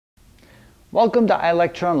Welcome to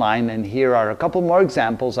iLecture Online, and here are a couple more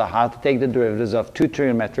examples of how to take the derivatives of two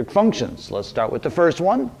trigonometric functions. Let's start with the first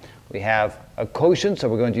one. We have a quotient, so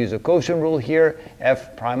we're going to use a quotient rule here.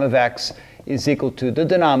 F prime of x is equal to the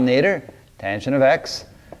denominator, tangent of x,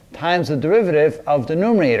 times the derivative of the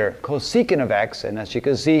numerator, cosecant of x. And as you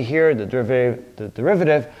can see here, the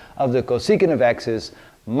derivative of the cosecant of x is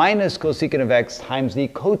minus cosecant of x times the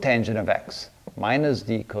cotangent of x. Minus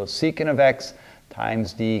the cosecant of x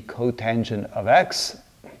times the cotangent of x.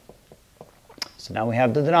 So now we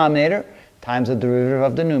have the denominator times the derivative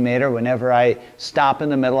of the numerator. Whenever I stop in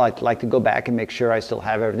the middle, I'd like to go back and make sure I still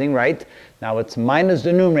have everything right. Now it's minus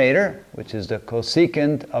the numerator, which is the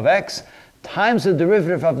cosecant of x, times the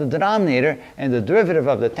derivative of the denominator, and the derivative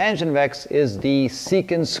of the tangent of x is the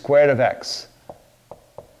secant squared of x.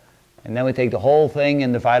 And then we take the whole thing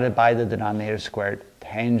and divide it by the denominator squared,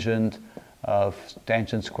 tangent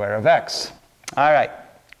square of x. All right,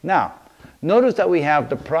 now notice that we have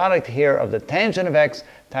the product here of the tangent of x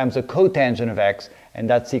times the cotangent of x, and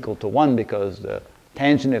that's equal to 1 because the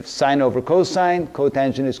tangent is sine over cosine,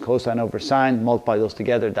 cotangent is cosine over sine. Multiply those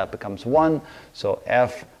together, that becomes 1. So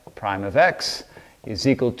f prime of x is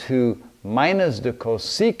equal to minus the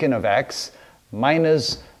cosecant of x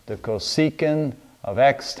minus the cosecant of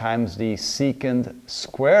x times the secant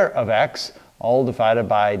square of x, all divided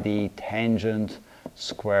by the tangent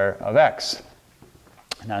square of x.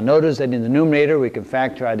 Now notice that in the numerator we can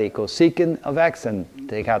factor out a cosecant of x and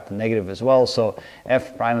take out the negative as well. So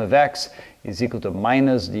f prime of x is equal to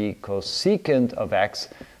minus the cosecant of x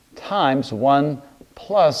times 1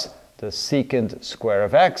 plus the secant square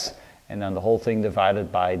of x, and then the whole thing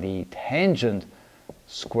divided by the tangent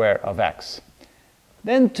square of x.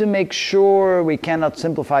 Then, to make sure we cannot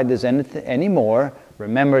simplify this anymore,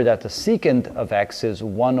 remember that the secant of x is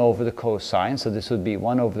 1 over the cosine, so this would be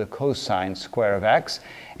 1 over the cosine square of x,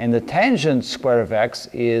 and the tangent square of x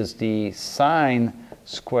is the sine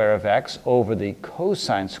square of x over the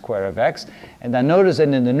cosine square of x. And then notice that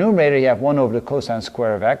in the numerator you have 1 over the cosine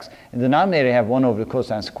square of x, in the denominator you have 1 over the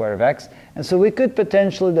cosine square of x, and so we could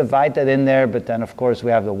potentially divide that in there, but then of course we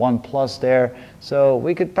have the 1 plus there, so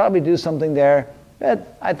we could probably do something there,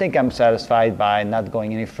 but I think I'm satisfied by not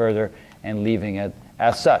going any further and leaving it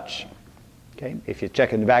as such. Okay? If you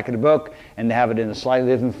check in the back of the book and they have it in a slightly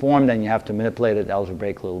different form, then you have to manipulate it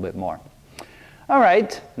algebraic a little bit more. All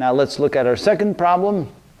right, now let's look at our second problem.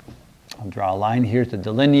 I'll draw a line here to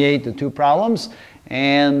delineate the two problems.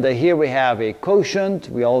 And here we have a quotient.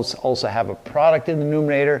 We also have a product in the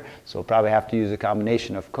numerator, so we'll probably have to use a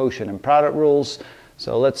combination of quotient and product rules.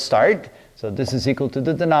 So let's start. So this is equal to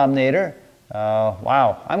the denominator.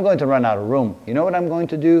 Wow, I'm going to run out of room. You know what I'm going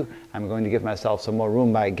to do? I'm going to give myself some more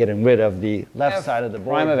room by getting rid of the left side of the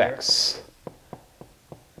board. Prime of x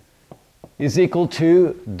is equal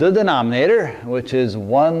to the denominator, which is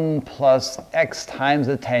 1 plus x times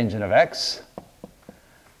the tangent of x,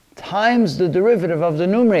 times the derivative of the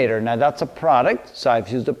numerator. Now that's a product, so I've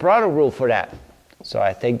used the product rule for that. So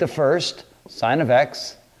I take the first, sine of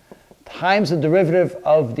x, times the derivative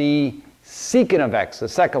of the secant of x, the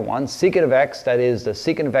second one, secant of x, that is the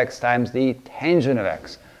secant of x times the tangent of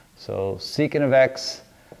x. So secant of x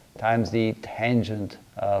times the tangent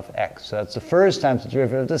of x. So that's the first times the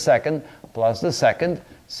derivative of the second, plus the second,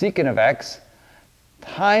 secant of x,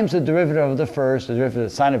 times the derivative of the first, the derivative of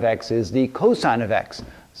the sine of x is the cosine of x.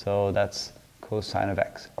 So that's cosine of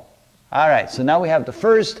x. All right, so now we have the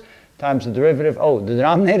first times the derivative, the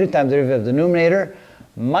denominator times the derivative of the numerator,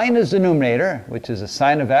 minus the numerator, which is the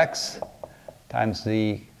sine of x, times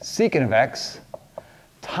the secant of x,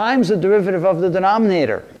 times the derivative of the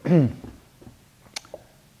denominator,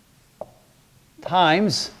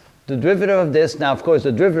 times the derivative of this. Now, of course,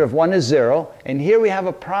 the derivative of 1 is 0, and here we have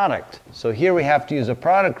a product. So here we have to use a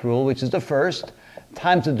product rule, which is the first,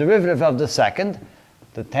 times the derivative of the second.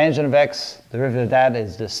 The tangent of x, the derivative of that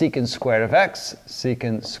is the secant square of x,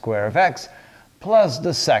 secant square of x, plus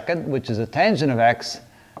the second, which is the tangent of x,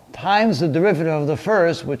 times the derivative of the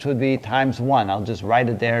first, which would be times 1. I'll just write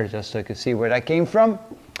it there just so you can see where that came from.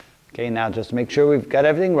 Okay, now just to make sure we've got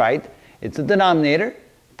everything right. It's the denominator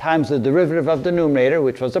times the derivative of the numerator,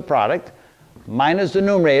 which was the product, minus the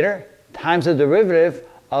numerator times the derivative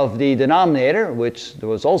of the denominator, which there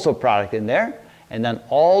was also a product in there, and then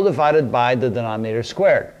all divided by the denominator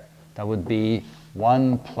squared. That would be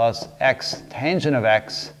 1 plus x tangent of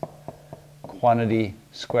x quantity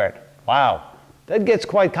squared. Wow. That gets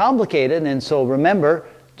quite complicated, and so remember,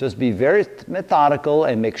 just be very methodical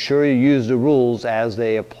and make sure you use the rules as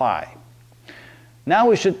they apply. Now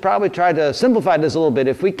we should probably try to simplify this a little bit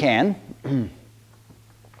if we can.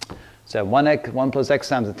 So 1 plus x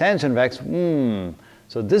times the tangent of x,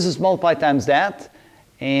 So this is multiplied times that,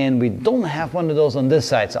 and we don't have one of those on this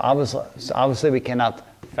side, so obviously we cannot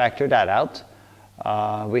factor that out.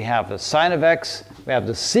 We have the sine of x, we have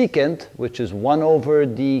the secant, which is 1 over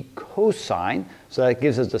the cosine, so that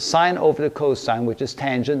gives us the sine over the cosine, which is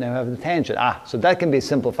tangent, then we have the tangent. So that can be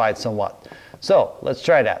simplified somewhat. So let's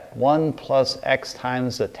try that. 1 plus x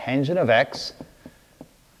times the tangent of x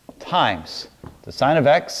times the sine of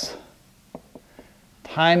x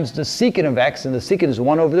times the secant of x, and the secant is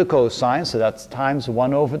 1 over the cosine, so that's times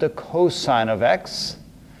 1 over the cosine of x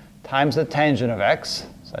times the tangent of x.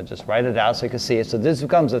 So I just write it out so you can see it. So this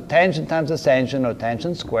becomes a tangent times the tangent, or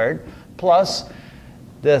tangent squared, plus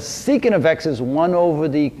the secant of x is 1 over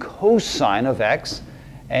the cosine of x,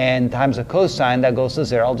 and times the cosine, that goes to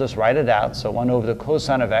 0. I'll just write it out. So 1 over the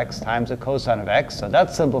cosine of x times the cosine of x. So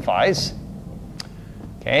that simplifies.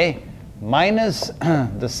 Okay, minus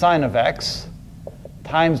the sine of x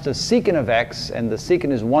times the secant of x, and the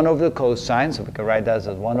secant is 1 over the cosine, so we can write that as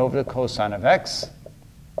 1 over the cosine of x,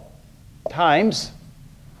 times,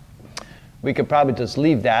 we could probably just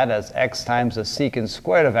leave that as x times the secant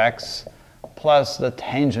squared of x plus the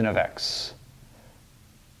tangent of x.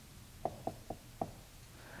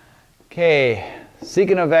 Okay,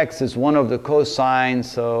 secant of x is 1 over the cosine,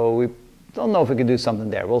 so we don't know if we can do something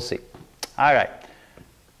there. We'll see. All right.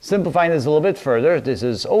 Simplifying this a little bit further, this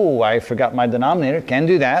is, oh, I forgot my denominator. Can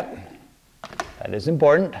do that. That is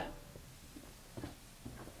important.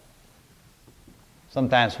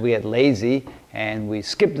 Sometimes we get lazy and we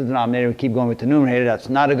skip the denominator and keep going with the numerator. That's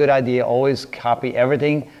not a good idea. Always copy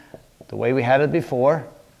everything the way we had it before.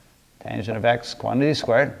 Tangent of x, quantity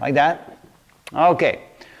squared, like that. Okay,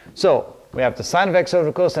 so we have the sine of x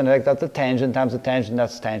over cosine of x, that's the tangent, times the tangent,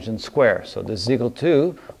 that's tangent squared. So this is equal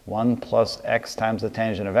to 1 plus x times the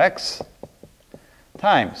tangent of x,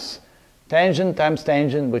 times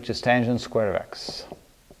tangent, which is tangent squared of x.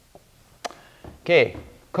 Okay,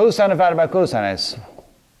 cosine divided by cosine is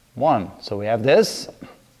 1. So we have this.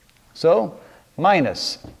 So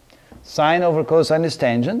minus sine over cosine is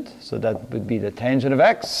tangent, so that would be the tangent of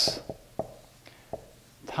x,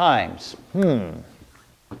 times,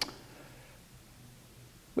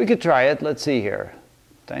 we could try it. Let's see here.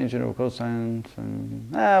 Tangent over cosine,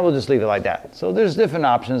 we'll just leave it like that. So there's different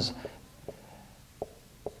options.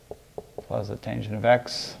 Plus the tangent of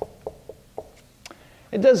x.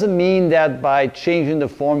 It doesn't mean that by changing the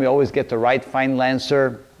form you always get the right final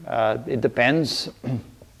answer. It depends.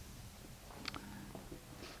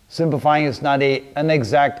 Simplifying is not an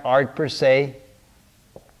exact art per se.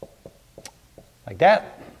 Like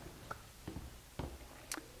that.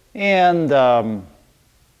 And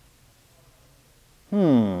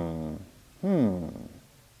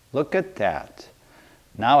look at that.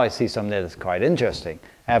 Now I see something that is quite interesting.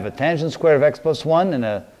 I have a tangent squared of x plus 1 and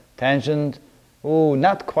a tangent,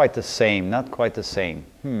 not quite the same,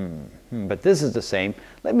 but this is the same.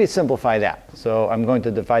 Let me simplify that. So I'm going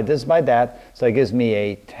to divide this by that, so it gives me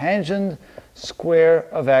a tangent square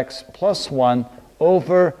of x plus 1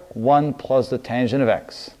 over 1 plus the tangent of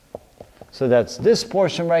x. So that's this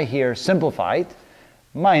portion right here simplified,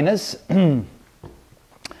 minus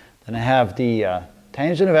then I have the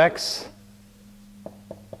tangent of x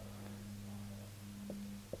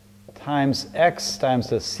times x times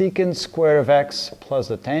the secant square of x plus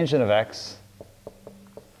the tangent of x,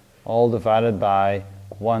 all divided by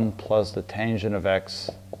 1 plus the tangent of x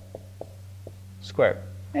squared.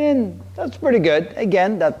 And that's pretty good.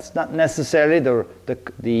 Again, that's not necessarily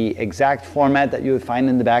the exact format that you would find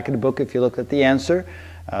in the back of the book if you look at the answer.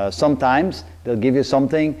 Sometimes they'll give you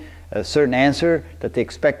something, a certain answer that they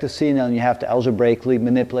expect to see, and then you have to algebraically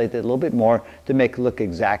manipulate it a little bit more to make it look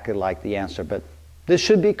exactly like the answer. But this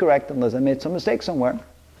should be correct unless I made some mistake somewhere.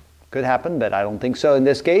 Could happen, but I don't think so in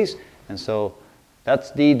this case. And so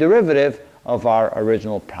that's the derivative of our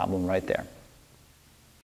original problem right there.